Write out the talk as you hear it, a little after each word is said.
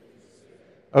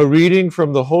A reading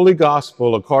from the Holy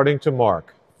Gospel according to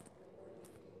Mark.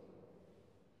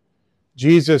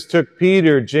 Jesus took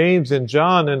Peter, James, and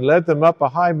John and led them up a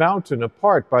high mountain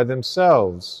apart by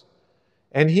themselves,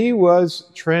 and he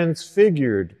was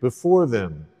transfigured before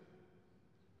them.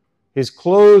 His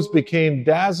clothes became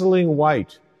dazzling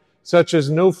white, such as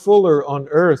no fuller on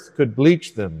earth could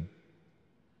bleach them.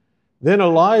 Then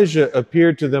Elijah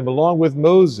appeared to them along with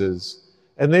Moses,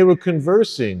 and they were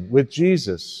conversing with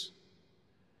Jesus.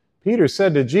 Peter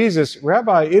said to Jesus,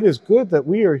 "Rabbi, it is good that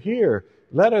we are here.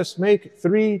 Let us make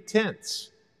 3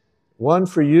 tents, one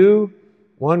for you,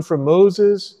 one for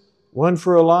Moses, one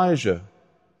for Elijah."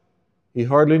 He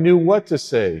hardly knew what to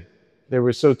say. They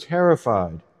were so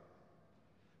terrified.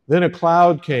 Then a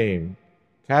cloud came,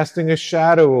 casting a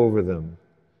shadow over them,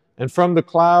 and from the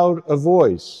cloud a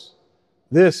voice,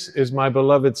 "This is my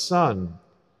beloved Son.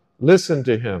 Listen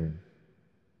to him."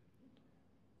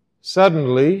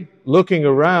 Suddenly, looking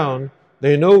around,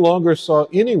 they no longer saw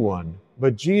anyone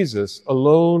but Jesus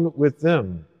alone with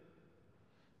them.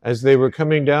 As they were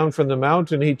coming down from the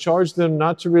mountain, he charged them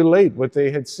not to relate what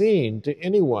they had seen to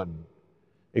anyone,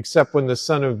 except when the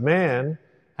Son of Man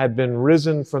had been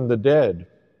risen from the dead.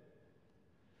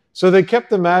 So they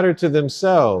kept the matter to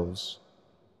themselves,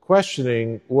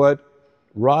 questioning what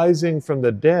rising from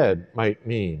the dead might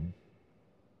mean.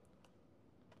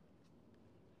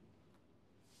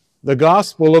 The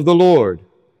Gospel of the Lord.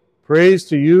 Praise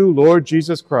to you, Lord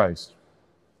Jesus Christ.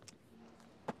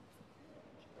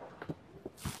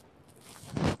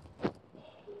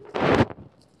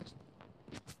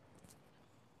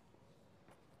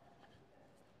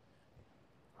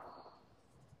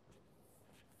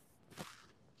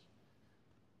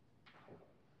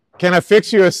 Can I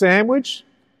fix you a sandwich?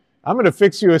 I'm going to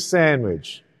fix you a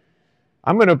sandwich.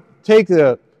 I'm going to take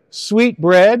the sweet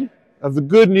bread of the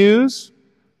good news.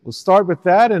 We'll start with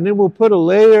that, and then we'll put a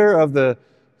layer of the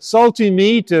salty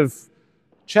meat of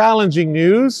challenging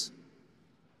news.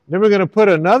 Then we're going to put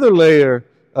another layer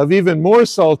of even more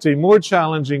salty, more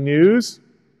challenging news.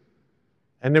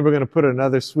 And then we're going to put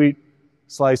another sweet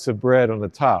slice of bread on the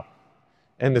top.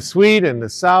 And the sweet and the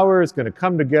sour is going to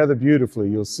come together beautifully,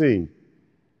 you'll see.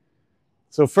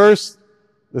 So first,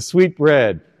 the sweet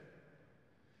bread.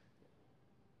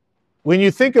 When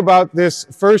you think about this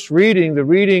first reading, the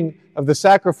reading of the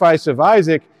sacrifice of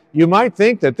Isaac, you might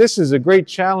think that this is a great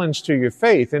challenge to your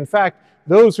faith. In fact,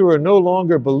 those who are no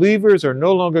longer believers or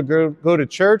no longer go to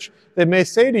church, they may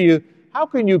say to you, how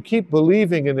can you keep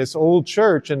believing in this old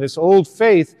church and this old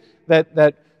faith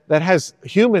that has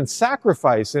human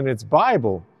sacrifice in its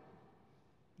Bible?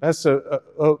 That's a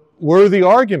worthy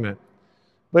argument.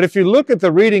 But if you look at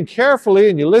the reading carefully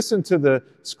and you listen to the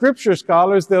scripture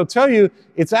scholars, they'll tell you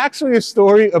it's actually a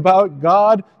story about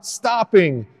God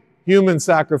stopping human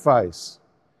sacrifice.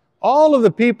 All of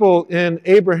the people in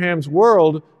Abraham's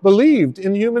world believed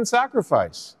in human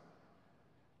sacrifice.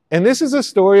 And this is a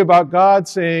story about God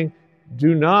saying,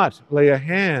 do not lay a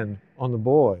hand on the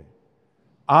boy.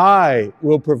 I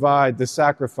will provide the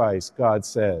sacrifice, God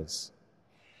says.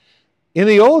 In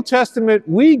the Old Testament,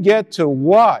 we get to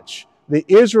watch the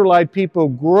Israelite people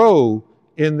grow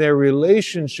in their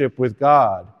relationship with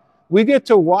God. We get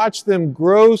to watch them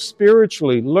grow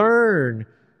spiritually, learn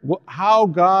how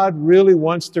God really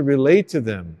wants to relate to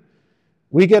them.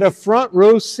 We get a front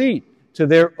row seat to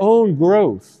their own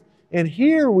growth. And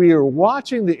here we are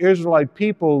watching the Israelite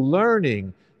people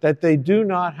learning that they do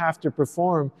not have to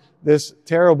perform this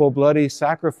terrible bloody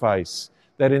sacrifice,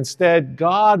 that instead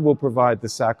God will provide the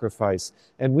sacrifice.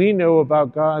 And we know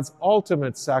about God's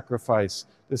ultimate sacrifice,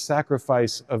 the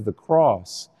sacrifice of the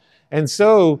cross. And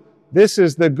so this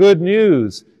is the good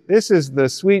news. This is the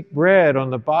sweet bread on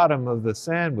the bottom of the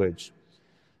sandwich.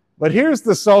 But here's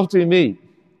the salty meat.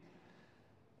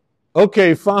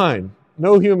 Okay, fine.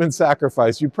 No human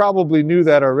sacrifice. You probably knew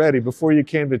that already before you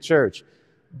came to church.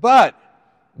 But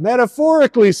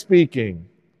metaphorically speaking,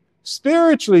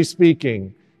 spiritually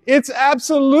speaking, it's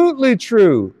absolutely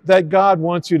true that God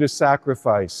wants you to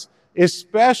sacrifice,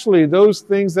 especially those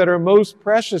things that are most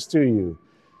precious to you.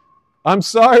 I'm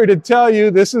sorry to tell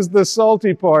you, this is the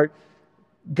salty part.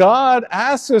 God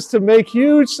asks us to make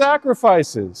huge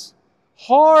sacrifices,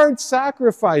 hard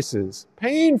sacrifices,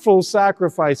 painful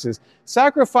sacrifices,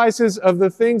 sacrifices of the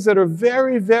things that are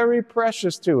very, very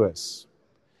precious to us.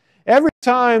 Every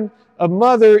time a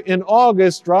mother in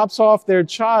August drops off their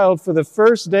child for the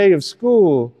first day of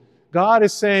school, God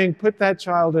is saying, put that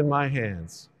child in my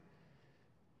hands.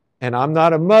 And I'm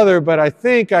not a mother, but I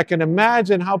think I can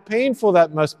imagine how painful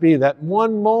that must be, that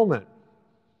one moment.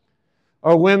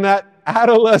 Or when that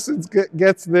adolescent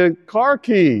gets the car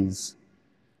keys.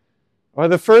 or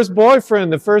the first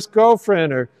boyfriend, the first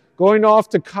girlfriend, or going off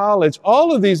to college.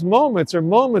 All of these moments are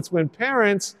moments when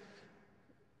parents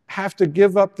have to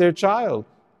give up their child,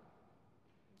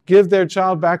 give their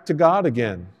child back to God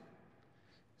again.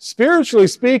 Spiritually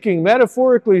speaking,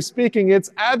 metaphorically speaking,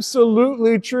 it's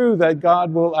absolutely true that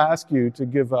God will ask you to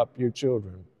give up your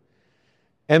children.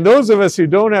 And those of us who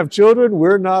don't have children,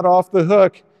 we're not off the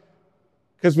hook,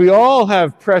 because we all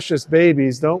have precious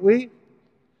babies, don't we?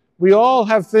 We all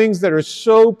have things that are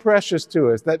so precious to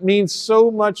us, that mean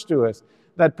so much to us,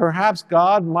 that perhaps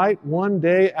God might one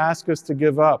day ask us to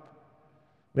give up.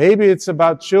 Maybe it's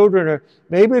about children, or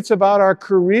maybe it's about our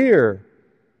career,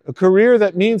 a career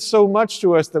that means so much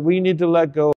to us that we need to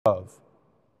let go of.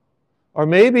 Or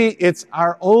maybe it's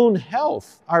our own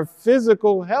health, our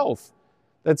physical health,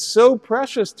 that's so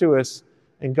precious to us,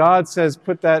 and God says,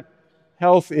 put that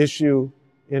health issue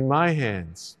in my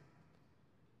hands.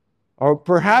 Or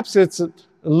perhaps it's a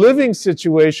living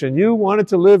situation. You wanted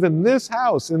to live in this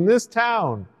house, in this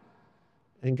town,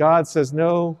 and God says,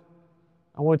 no,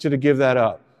 I want you to give that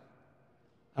up.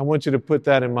 I want you to put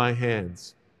that in my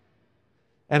hands.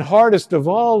 And hardest of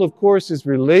all, of course, is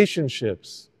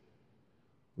relationships.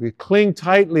 We cling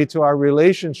tightly to our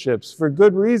relationships for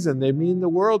good reason. They mean the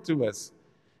world to us.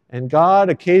 And God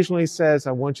occasionally says,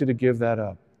 I want you to give that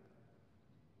up.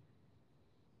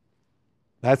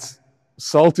 That's a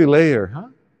salty layer, huh?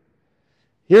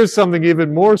 Here's something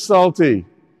even more salty.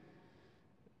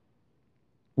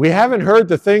 We haven't heard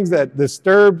the things that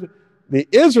disturbed the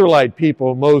Israelite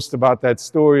people most about that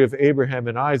story of Abraham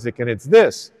and Isaac, and it's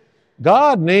this.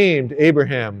 God named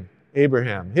Abraham,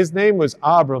 Abraham. His name was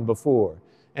Abram before.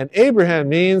 And Abraham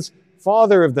means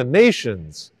father of the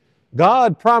nations.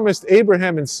 God promised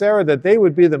Abraham and Sarah that they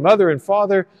would be the mother and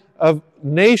father of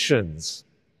nations.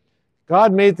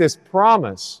 God made this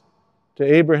promise to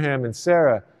Abraham and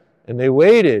Sarah, and they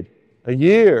waited a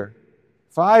year,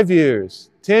 5 years,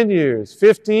 10 years,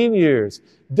 15 years,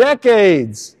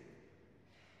 decades.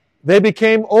 They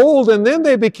became old, and then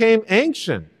they became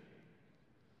ancient.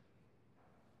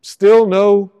 Still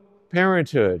no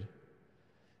parenthood.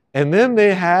 And then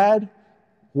they had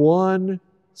one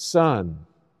son,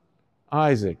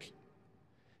 Isaac.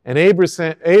 And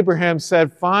Abraham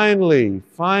said, finally,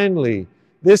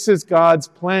 this is God's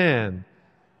plan.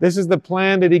 This is the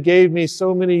plan that He gave me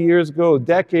so many years ago,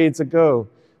 decades ago.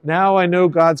 Now I know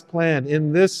God's plan.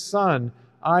 In this son,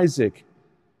 Isaac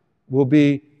will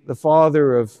be the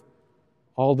father of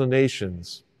all the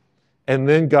nations. And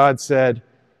then God said,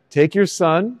 take your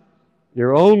son,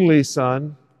 your only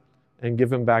son, and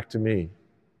give him back to me.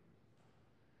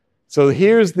 So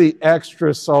here's the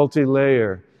extra salty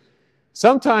layer.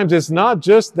 Sometimes it's not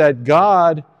just that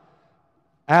God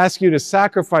asks you to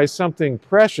sacrifice something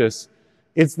precious,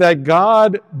 it's that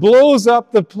God blows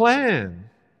up the plan.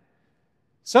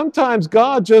 Sometimes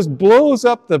God just blows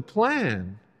up the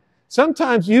plan.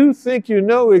 Sometimes you think you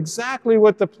know exactly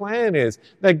what the plan is,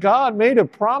 that God made a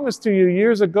promise to you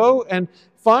years ago, and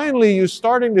finally you're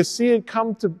starting to see it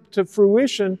come to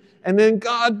fruition, and then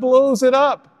God blows it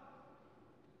up.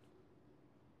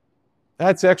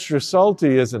 That's extra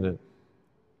salty, isn't it?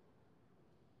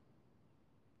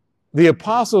 The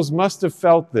apostles must have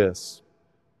felt this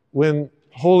when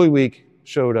Holy Week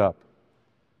showed up.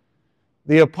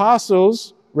 The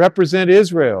apostles represent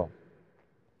Israel.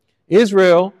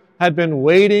 Israel had been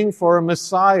waiting for a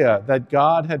Messiah that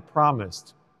God had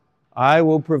promised. I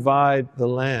will provide the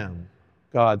Lamb,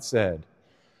 God said.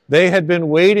 They had been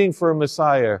waiting for a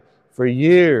Messiah for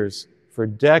years, for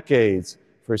decades,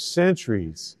 for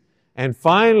centuries. And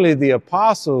finally, the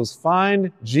apostles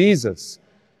find Jesus.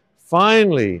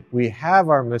 Finally, we have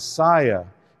our Messiah.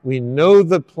 We know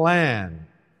the plan.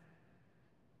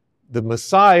 The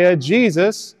Messiah,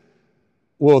 Jesus,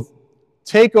 will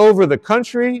take over the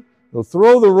country. He'll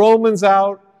throw the Romans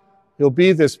out. He'll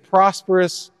be this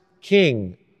prosperous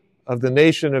king of the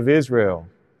nation of Israel.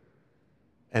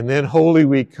 And then Holy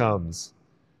Week comes,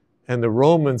 and the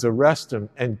Romans arrest him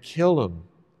and kill him.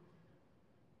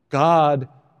 God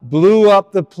blew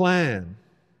up the plan.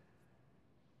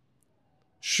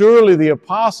 Surely the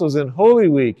apostles in Holy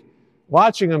Week,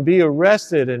 watching him be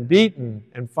arrested and beaten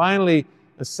and finally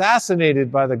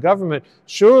assassinated by the government,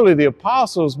 surely the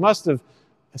apostles must have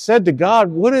said to God,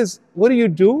 what are you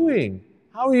doing?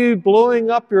 How are you blowing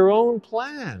up your own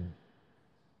plan?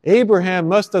 Abraham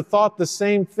must have thought the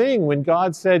same thing when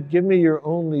God said, give me your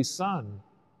only son.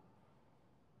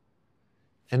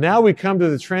 And now we come to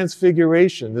the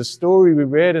Transfiguration, the story we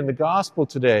read in the Gospel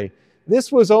today.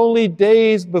 This was only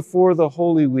days before the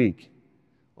Holy Week.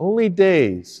 Only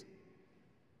days.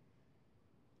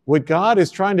 What God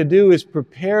is trying to do is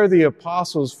prepare the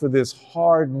apostles for this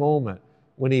hard moment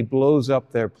when he blows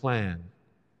up their plan.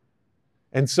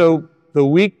 And so the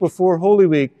week before Holy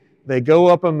Week, they go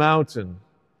up a mountain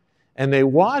and they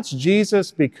watch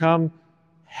Jesus become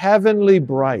heavenly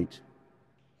bright.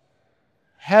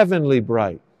 Heavenly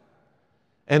bright.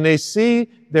 And they see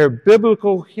their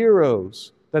biblical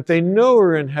heroes that they know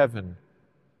are in heaven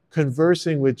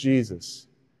conversing with Jesus.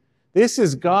 This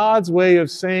is God's way of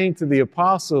saying to the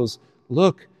apostles,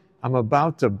 look, I'm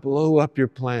about to blow up your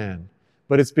plan.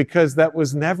 But it's because that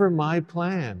was never my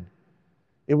plan.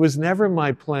 It was never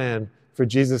my plan for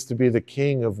Jesus to be the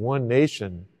king of one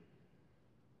nation.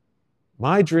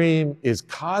 My dream is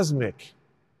cosmic.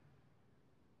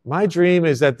 My dream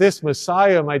is that this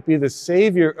Messiah might be the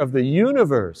Savior of the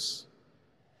universe.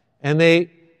 And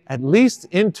they at least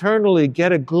internally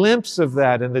get a glimpse of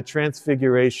that in the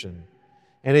Transfiguration.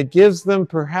 And it gives them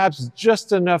perhaps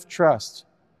just enough trust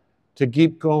to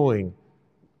keep going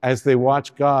as they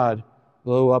watch God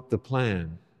blow up the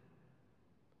plan.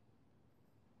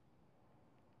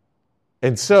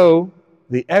 And so,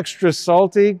 the extra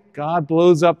salty, God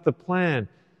blows up the plan.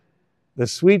 The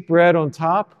sweet bread on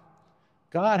top,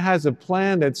 God has a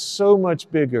plan that's so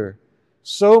much bigger,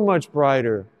 so much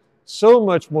brighter, so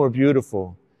much more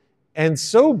beautiful, and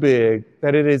so big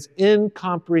that it is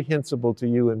incomprehensible to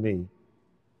you and me.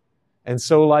 And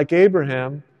so, like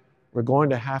Abraham, we're going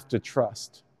to have to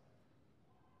trust.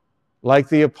 Like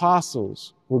the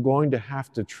apostles, we're going to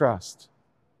have to trust.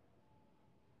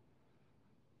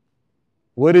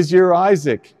 What is your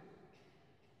Isaac?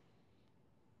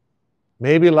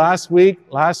 Maybe last week,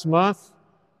 last month,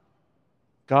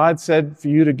 God said for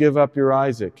you to give up your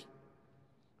Isaac.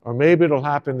 Or maybe it'll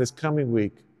happen this coming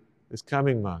week, this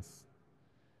coming month.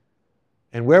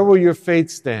 And where will your faith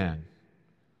stand?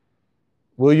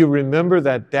 Will you remember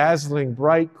that dazzling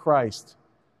bright Christ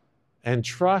and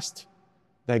trust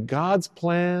that God's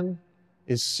plan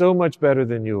is so much better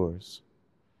than yours?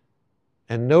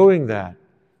 And knowing that,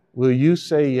 will you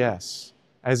say yes,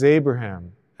 as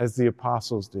Abraham, as the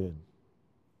apostles did?